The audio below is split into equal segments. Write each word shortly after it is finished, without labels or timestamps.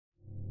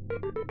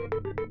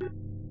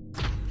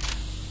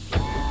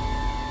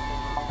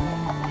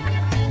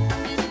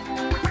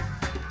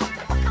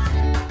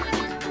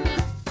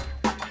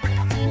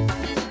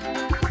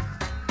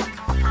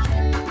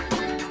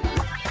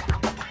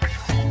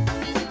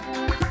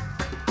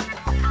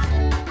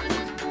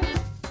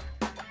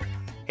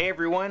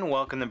everyone,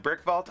 welcome to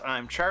BrickVault.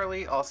 I'm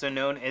Charlie, also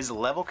known as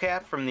Level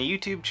Cap from the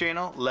YouTube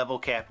channel Level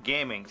Cap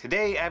Gaming.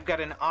 Today I've got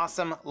an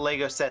awesome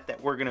Lego set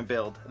that we're gonna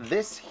build.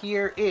 This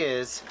here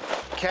is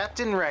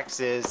Captain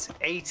Rex's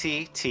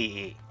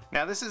AT-TE.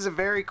 Now this is a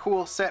very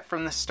cool set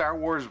from the Star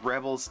Wars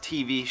Rebels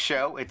TV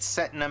show. It's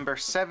set number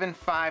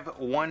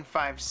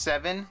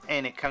 75157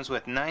 and it comes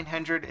with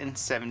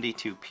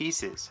 972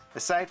 pieces.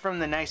 Aside from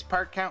the nice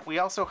part count, we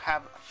also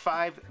have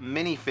 5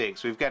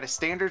 minifigs. We've got a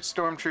standard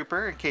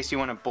stormtrooper in case you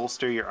want to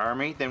bolster your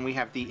army. Then we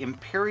have the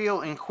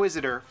Imperial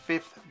Inquisitor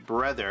 5th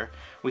brother.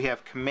 We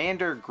have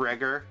Commander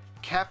Gregor,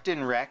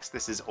 Captain Rex,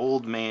 this is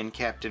Old Man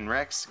Captain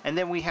Rex, and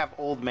then we have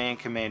Old Man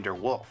Commander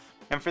Wolf.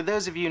 And for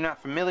those of you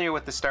not familiar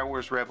with the Star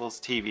Wars Rebels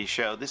TV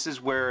show, this is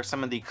where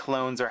some of the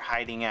clones are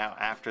hiding out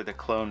after the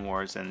Clone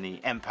Wars and the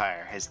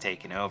Empire has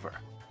taken over.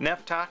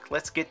 Enough talk,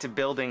 let's get to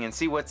building and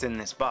see what's in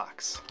this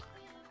box.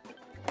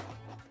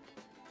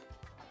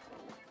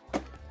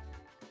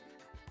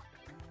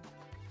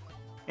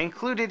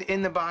 Included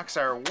in the box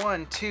are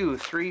 1, 2,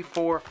 3,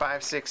 4,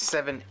 5, 6,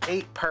 7,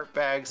 8 part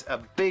bags, a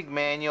big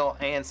manual,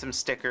 and some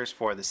stickers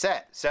for the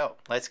set. So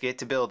let's get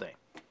to building.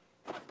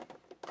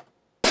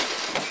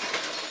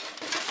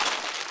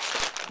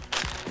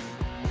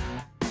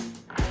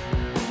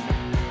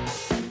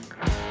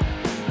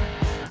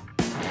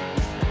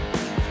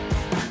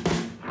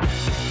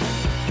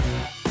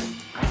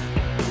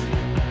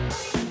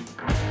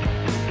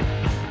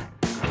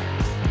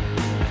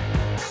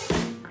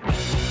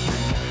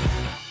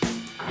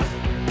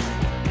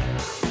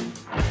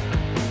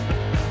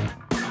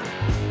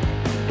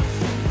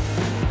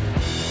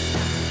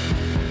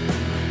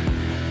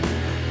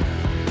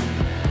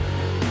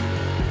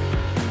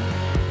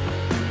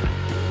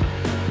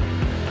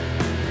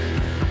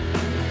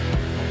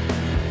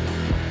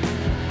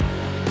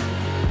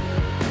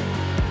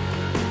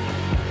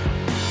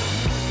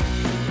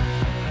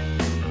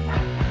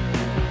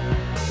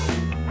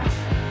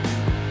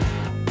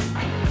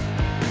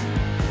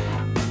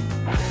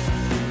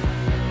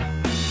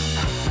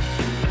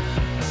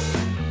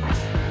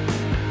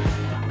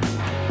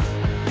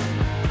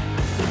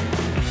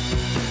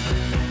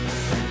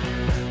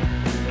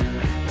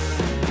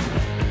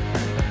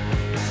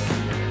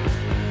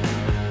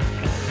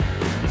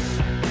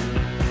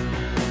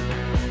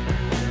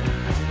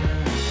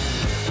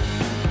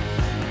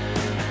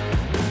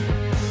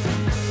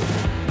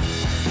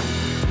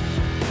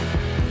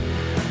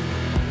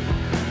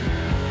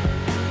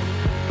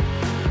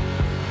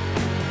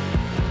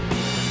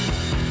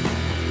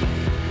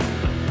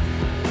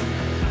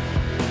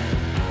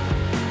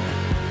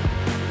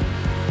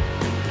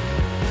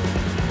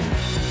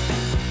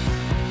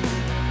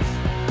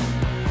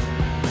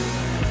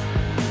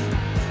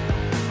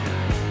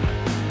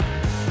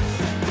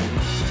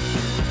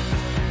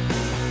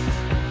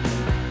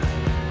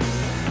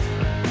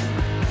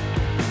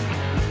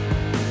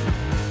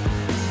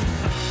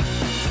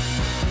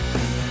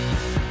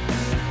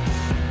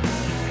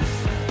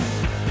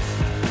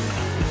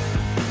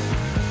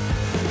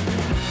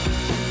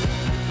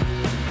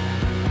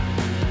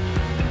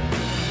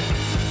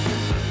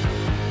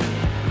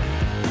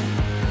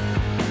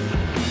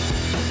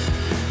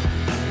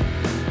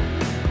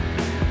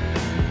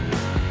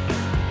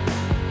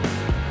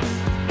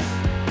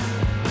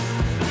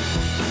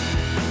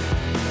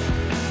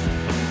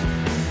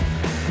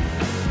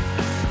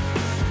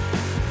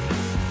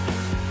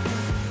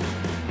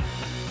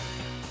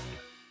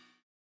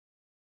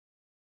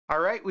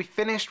 Alright, we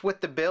finished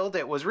with the build.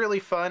 It was really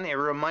fun. It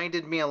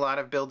reminded me a lot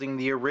of building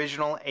the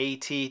original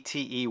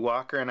AT-TE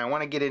Walker, and I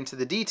want to get into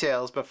the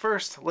details, but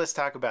first, let's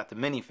talk about the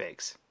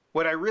minifigs.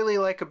 What I really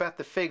like about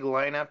the fig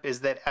lineup is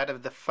that out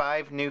of the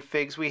 5 new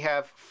figs we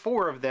have,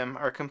 4 of them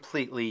are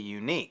completely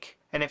unique.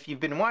 And if you've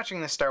been watching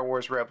the Star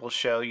Wars Rebels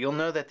show, you'll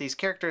know that these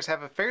characters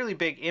have a fairly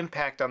big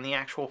impact on the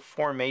actual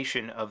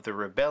formation of the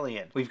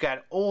rebellion. We've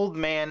got Old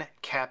Man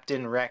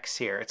Captain Rex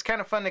here. It's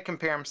kind of fun to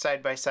compare him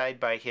side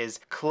by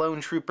his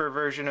clone trooper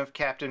version of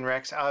Captain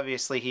Rex.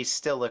 Obviously he's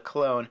still a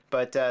clone,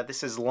 but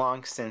this is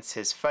long since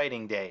his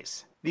fighting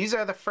days. These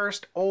are the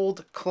first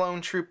old clone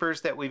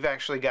troopers that we've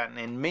actually gotten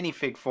in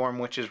minifig form,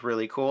 which is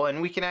really cool,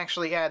 and we can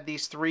actually add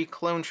these 3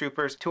 clone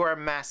troopers to our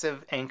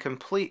massive and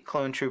complete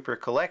clone trooper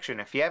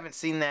collection. If you haven't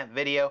seen that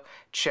video,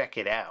 check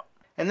it out.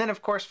 And then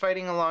of course,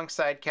 fighting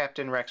alongside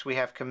Captain Rex, we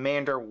have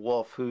Commander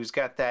Wolf, who's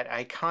got that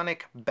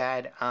iconic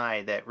bad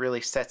eye that really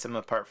sets him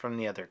apart from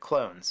the other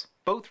clones.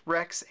 Both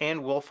Rex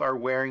and Wolf are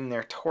wearing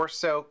their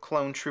torso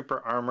clone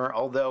trooper armor,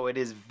 although it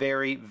is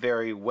very,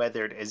 very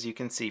weathered, as you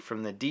can see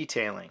from the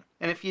detailing.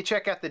 And if you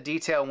check out the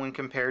detail when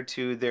compared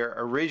to their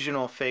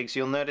original figs,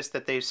 you'll notice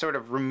that they've sort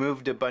of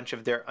removed a bunch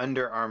of their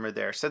under armor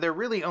there. So they're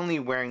really only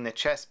wearing the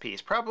chest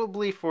piece,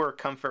 probably for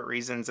comfort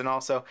reasons, and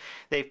also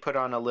they've put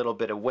on a little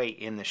bit of weight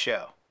in the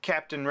show.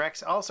 Captain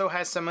Rex also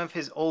has some of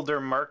his older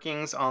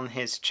markings on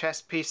his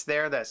chest piece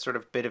there, that sort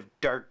of bit of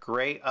dark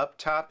gray up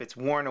top. It's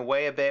worn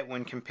away a bit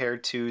when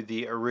compared to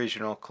the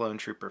original Clone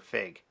Trooper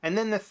fig. And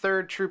then the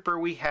third trooper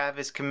we have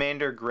is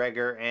Commander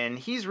Gregor, and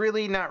he's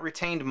really not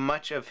retained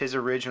much of his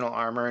original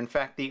armor. In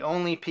fact, the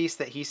only piece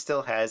that he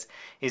still has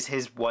is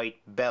his white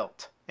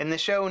belt. In the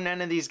show,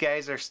 none of these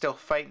guys are still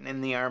fighting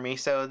in the army,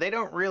 so they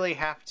don't really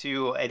have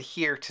to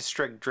adhere to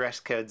strict dress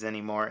codes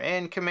anymore,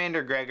 and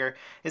Commander Gregor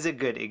is a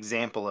good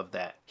example of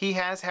that. He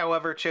has,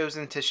 however,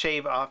 chosen to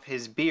shave off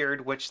his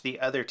beard, which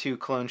the other two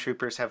clone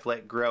troopers have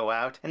let grow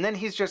out, and then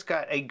he's just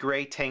got a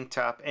gray tank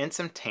top and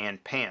some tan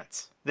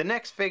pants. The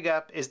next fig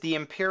up is the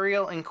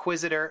Imperial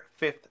Inquisitor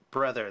 5th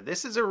brother.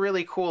 This is a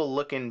really cool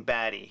looking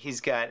baddie.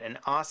 He's got an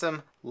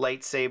awesome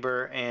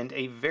lightsaber and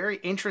a very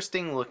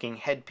interesting looking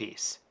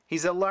headpiece.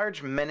 He's a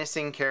large,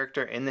 menacing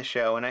character in the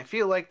show, and I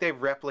feel like they've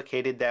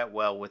replicated that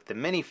well with the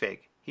minifig.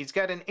 He's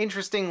got an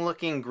interesting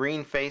looking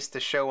green face to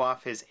show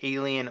off his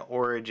alien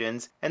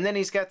origins, and then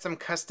he's got some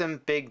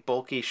custom big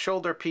bulky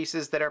shoulder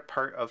pieces that are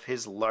part of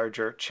his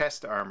larger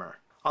chest armor.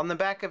 On the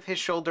back of his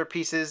shoulder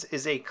pieces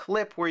is a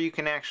clip where you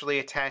can actually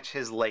attach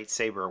his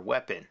lightsaber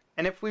weapon.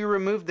 And if we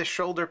remove the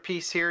shoulder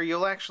piece here,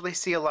 you'll actually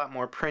see a lot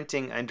more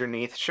printing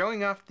underneath,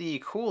 showing off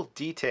the cool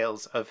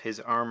details of his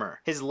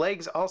armor. His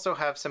legs also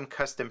have some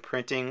custom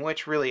printing,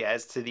 which really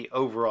adds to the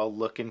overall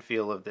look and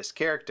feel of this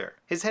character.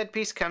 His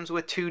headpiece comes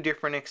with two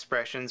different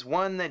expressions,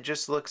 one that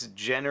just looks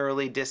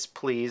generally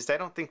displeased. I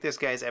don't think this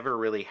guy's ever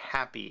really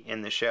happy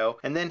in the show.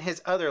 And then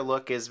his other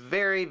look is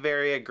very,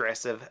 very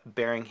aggressive,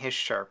 baring his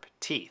sharp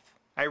teeth.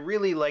 I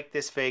really like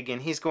this fig,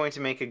 and he's going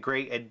to make a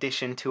great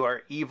addition to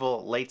our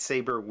evil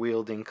lightsaber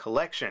wielding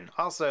collection.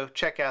 Also,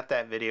 check out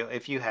that video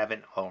if you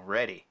haven't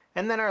already.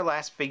 And then our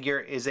last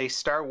figure is a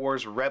Star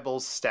Wars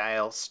Rebels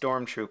style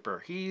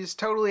Stormtrooper. He's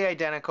totally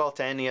identical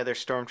to any other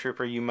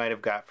Stormtrooper you might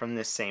have got from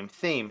this same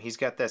theme. He's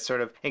got that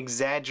sort of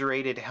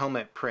exaggerated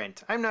helmet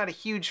print. I'm not a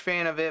huge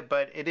fan of it,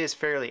 but it is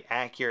fairly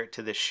accurate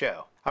to the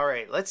show.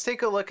 Alright, let's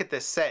take a look at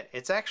this set.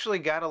 It's actually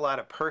got a lot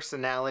of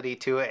personality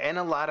to it and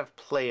a lot of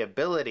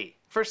playability.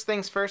 First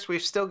things first,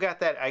 we've still got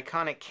that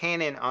iconic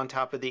cannon on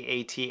top of the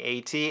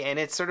AT-AT, and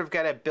it's sort of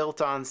got a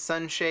built-on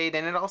sunshade,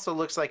 and it also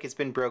looks like it's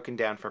been broken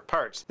down for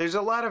parts. There's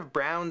a lot of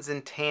browns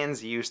and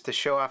tans used to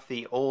show off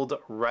the old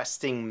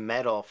rusting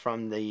metal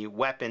from the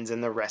weapons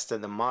and the rest of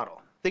the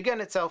model. The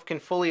gun itself can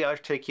fully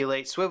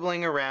articulate,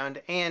 swiveling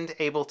around and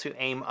able to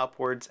aim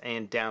upwards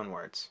and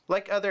downwards.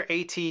 Like other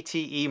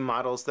AT-TE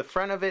models, the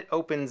front of it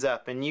opens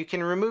up and you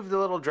can remove the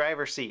little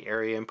driver's seat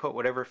area and put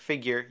whatever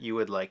figure you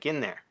would like in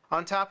there.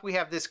 On top we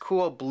have this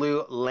cool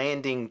blue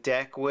landing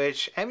deck,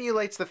 which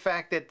emulates the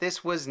fact that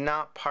this was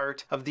not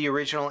part of the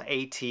original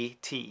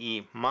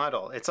AT-TE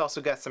model. It's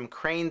also got some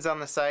cranes on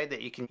the side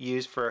that you can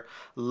use for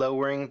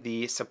lowering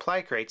the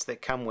supply crates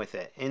that come with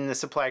it. In the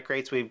supply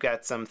crates we've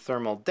got some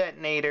thermal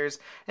detonators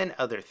and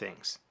other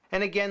things.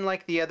 And again,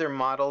 like the other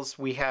models,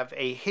 we have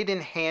a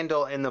hidden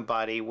handle in the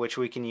body which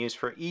we can use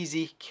for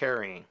easy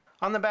carrying.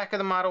 On the back of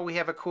the model we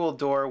have a cool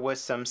door with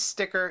some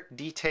sticker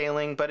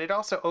detailing, but it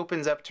also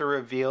opens up to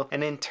reveal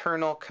an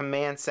internal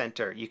command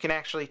center. You can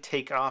actually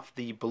take off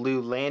the blue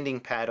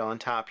landing pad on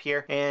top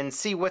here and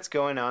see what's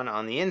going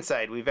on the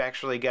inside. We've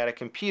actually got a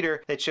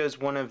computer that shows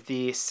one of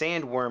the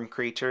sandworm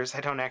creatures, I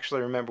don't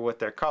actually remember what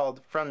they're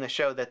called, from the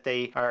show that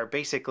they are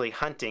basically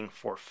hunting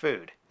for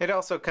food. It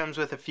also comes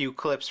with a few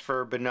clips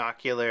for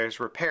binoculars,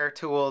 repair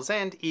tools,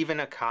 and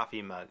even a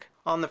coffee mug.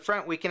 On the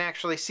front we can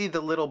actually see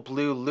the little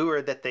blue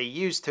lure that they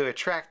use to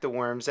attract the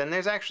worms, and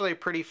there's actually a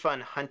pretty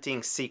fun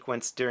hunting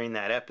sequence during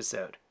that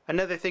episode.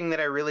 Another thing that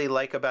I really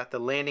like about the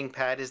landing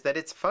pad is that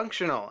it's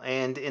functional,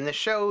 and in the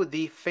show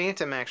the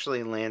Phantom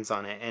actually lands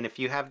on it, and if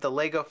you have the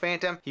Lego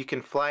Phantom you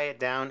can fly it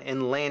down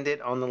and land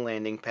it on the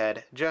landing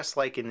pad just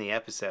like in the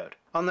episode.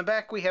 On the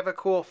back we have a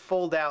cool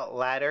fold-out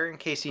ladder in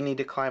case you need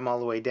to climb all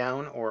the way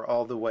down or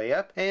all the way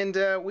up. And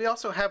we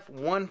also have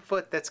one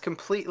foot that's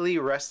completely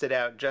rusted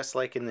out just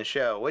like in the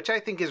show, which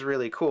I think is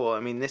really cool. I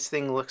mean, this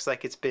thing looks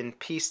like it's been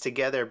pieced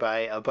together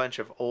by a bunch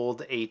of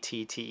old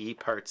AT-TE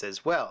parts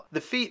as well.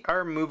 The feet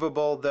are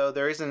movable, though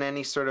there isn't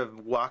any sort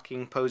of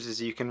walking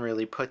poses you can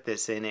really put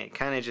this in. It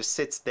kind of just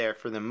sits there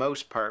for the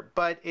most part,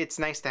 but it's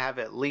nice to have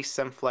at least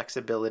some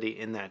flexibility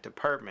in that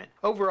department.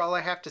 Overall,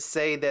 I have to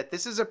say that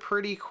this is a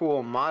pretty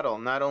cool model.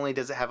 Not only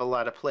does it have a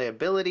lot of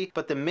playability,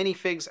 but the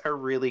minifigs are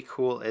really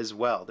cool as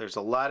well. There's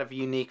a lot of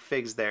unique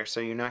figs there, so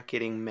you're not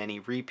getting many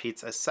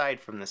repeats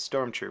aside from the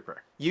Stormtrooper.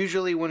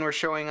 Usually when we're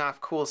showing off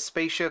cool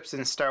spaceships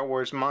and Star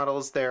Wars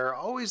models, they're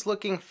always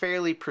looking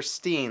fairly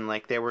pristine,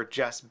 like they were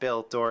just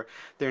built or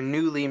they're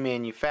newly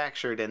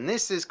manufactured, and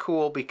this is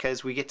cool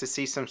because we get to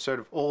see some sort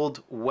of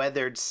old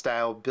weathered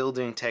style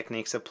building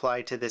techniques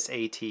applied to this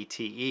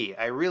AT-TE.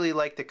 I really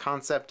like the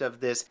concept of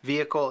this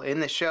vehicle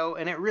in the show,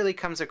 and it really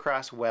comes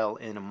across well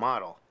in a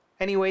model.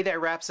 Anyway, that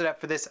wraps it up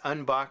for this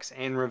unbox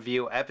and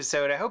review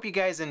episode. I hope you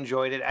guys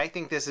enjoyed it. I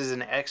think this is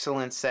an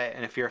excellent set,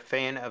 and if you're a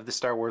fan of the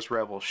Star Wars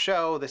Rebels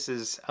show, this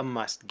is a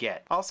must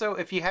get. Also,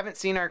 if you haven't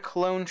seen our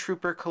Clone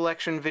Trooper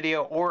collection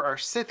video or our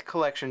Sith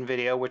collection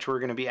video, which we're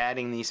going to be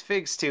adding these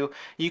figs to,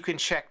 you can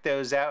check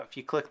those out. If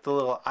you click the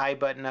little I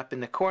button up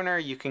in the corner,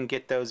 you can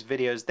get those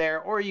videos there,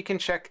 or you can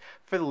check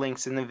for the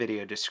links in the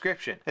video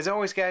description. As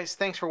always, guys,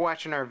 thanks for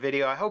watching our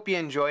video. I hope you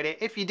enjoyed it.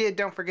 If you did,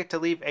 don't forget to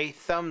leave a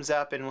thumbs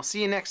up, and we'll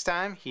see you next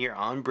time here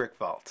on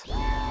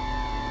BrickVault.